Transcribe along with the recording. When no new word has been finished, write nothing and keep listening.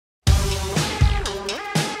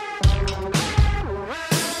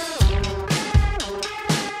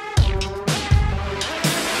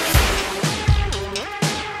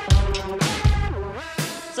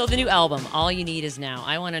So the new album, All You Need Is Now.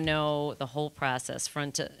 I want to know the whole process,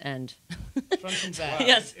 front to end. Front and back. Wow.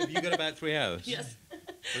 Yes. Have you got about 3 hours? Yes.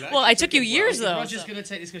 Well, Well, I took you years, though. Roger's going to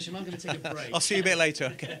take this question. I'm going to take a break. I'll see you a bit later.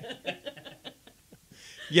 Okay.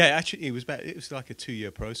 Yeah, actually, it was like a 2-year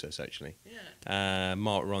process. Actually,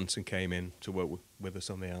 Mark Ronson came in to work with us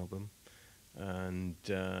on the album, and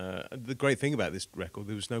the great thing about this record,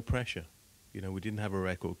 there was no pressure. You know, we didn't have a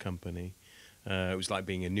record company. It was like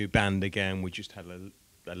being a new band again. We just had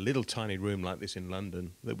a little tiny room like this in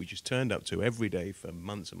London that we just turned up to every day for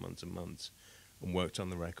months and months and months, and worked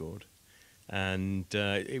on the record. And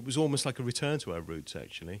it was almost like a return to our roots,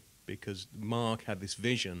 actually, because Mark had this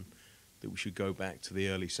vision that we should go back to the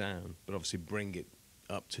early sound, but obviously bring it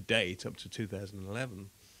up to date, up to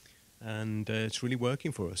 2011. And it's really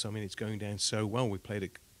working for us. I mean, it's going down so well. We played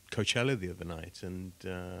at Coachella the other night, and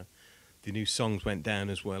the new songs went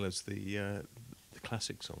down as well as the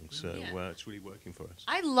classic songs. So it's really working for us.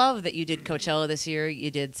 I love that you did Coachella this year.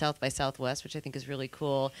 You did South by Southwest, which I think is really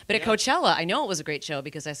cool. But at Coachella, I know it was a great show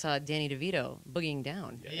because I saw Danny DeVito boogieing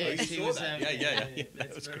down. Yeah, you saw that. Yeah.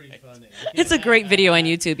 That's was very great. funny. It's a great video on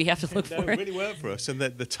YouTube. You have to look No, for it it. really worked for us. And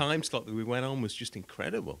the time slot that we went on was just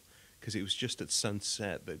incredible because it was just at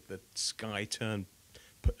sunset. The sky turned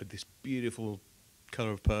this beautiful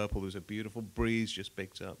color of purple. There was a beautiful breeze just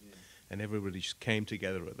picked up. Yeah. And everybody just came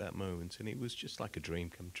together at that moment. And it was just like a dream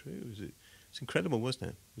come true. It's incredible, wasn't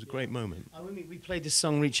it? It was a great moment. I mean, we played this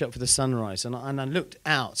song, Reach Up for the Sunrise, and I looked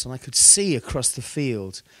out and I could see across the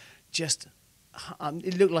field just,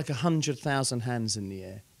 it looked like 100,000 hands in the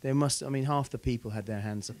air. Half the people had their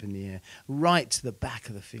hands up in the air, right to the back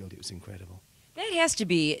of the field. It was incredible. That has to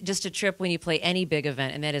be just a trip when you play any big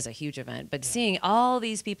event, and that is a huge event. But seeing all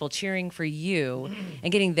these people cheering for you and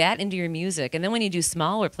getting that into your music, and then when you do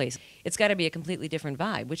smaller places, it's got to be a completely different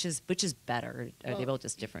vibe, which is better. Are they both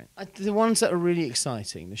just different? The ones that are really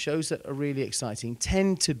exciting, the shows that are really exciting,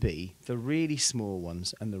 tend to be the really small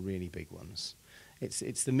ones and the really big ones.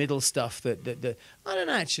 It's the middle stuff that I don't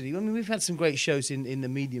know, actually. I mean, we've had some great shows in the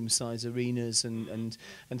medium-sized arenas and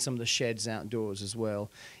some of the sheds outdoors as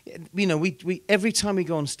well. You know, we every time we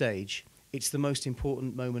go on stage, it's the most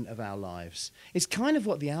important moment of our lives. It's kind of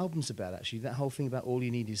what the album's about, actually, that whole thing about All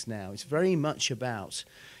You Need Is Now. It's very much about,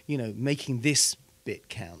 you know, making this bit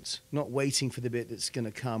count, not waiting for the bit that's going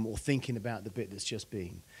to come or thinking about the bit that's just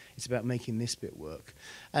been. It's about making this bit work.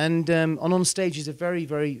 And on stage is a very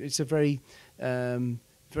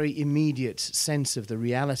immediate sense of the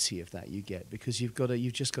reality of that you get, because you've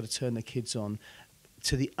just got to turn the kids on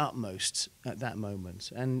to the utmost at that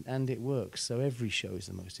moment, and it works. So every show is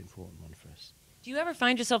the most important one for us. Do you ever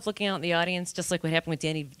find yourself looking out in the audience, just like what happened with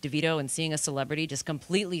Danny DeVito, and seeing a celebrity just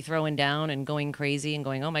completely throwing down and going crazy and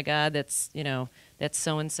going, "Oh my God, that's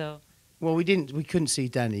so and so"? Well, we couldn't see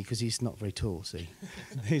Danny because he's not very tall. See,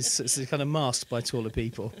 he's kind of masked by taller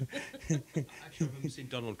people. Actually, I remember seeing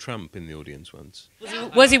Donald Trump in the audience once.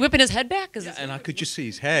 Was he whipping his head back? And I could just see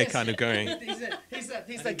his hair kind of going. He's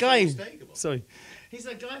that guy. Sorry, he's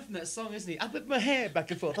that guy from that song, isn't he? I whip my hair back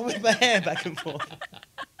and forth. I whip my hair back and forth.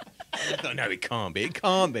 I thought, no, it can't be. It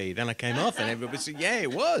can't be. Then I came off, and everybody said, "Yeah,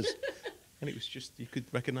 it was." And it was just, you could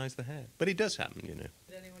recognise the hair. But it does happen, you know.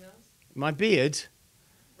 Did anyone else? My beard.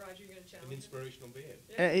 Roger, you're going to challenge An inspirational beard.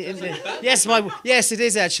 Yes, it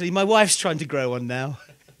is actually. My wife's trying to grow one now.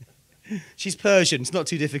 She's Persian. It's not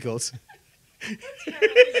too difficult.